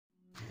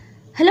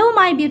Hello,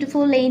 my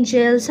beautiful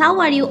angels. How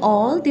are you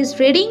all? This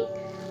reading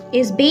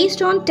is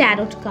based on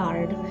tarot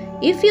card.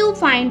 If you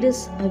find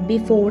this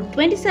before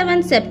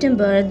 27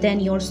 September, then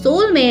your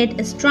soulmate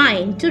is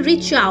trying to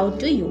reach out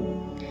to you.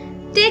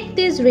 Take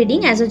this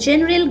reading as a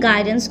general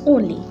guidance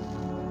only.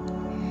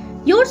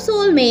 Your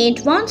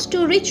soulmate wants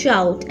to reach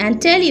out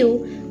and tell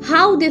you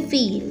how they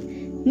feel.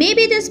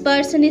 Maybe this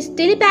person is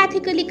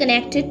telepathically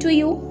connected to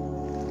you.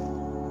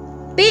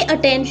 Pay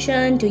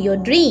attention to your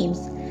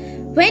dreams.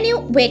 When you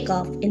wake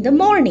up in the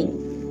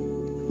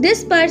morning,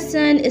 this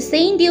person is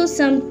sending you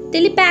some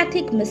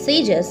telepathic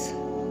messages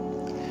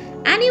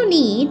and you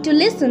need to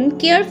listen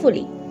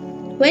carefully.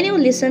 When you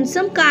listen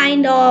some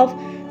kind of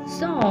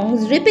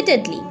songs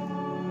repeatedly,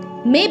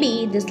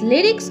 maybe the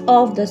lyrics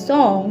of the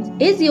songs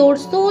is your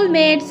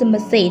soulmate's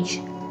message.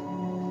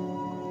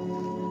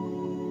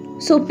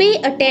 So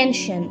pay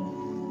attention.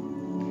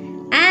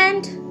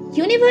 And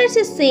universe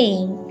is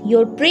saying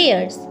your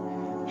prayers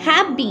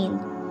have been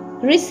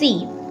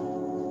received.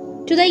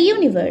 To the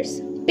universe,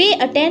 pay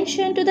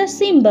attention to the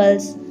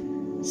symbols,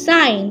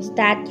 signs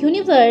that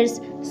universe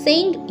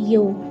send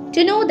you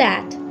to know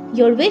that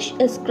your wish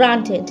is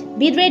granted.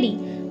 Be ready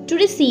to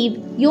receive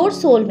your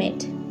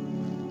soulmate.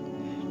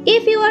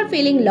 If you are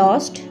feeling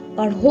lost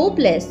or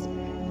hopeless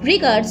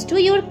regards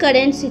to your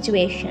current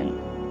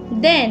situation,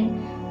 then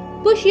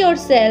push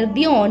yourself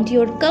beyond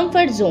your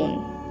comfort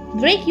zone.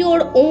 Break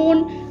your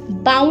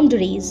own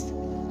boundaries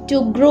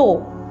to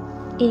grow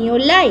in your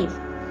life.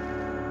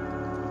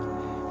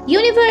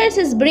 Universe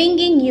is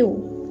bringing you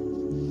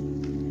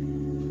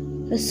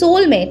a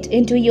soulmate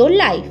into your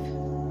life.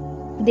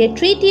 They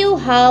treat you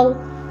how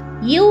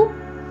you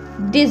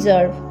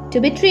deserve to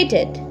be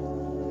treated.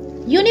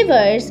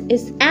 Universe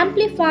is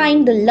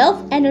amplifying the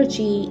love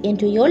energy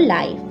into your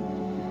life.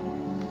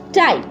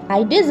 Type,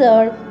 I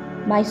deserve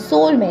my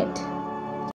soulmate.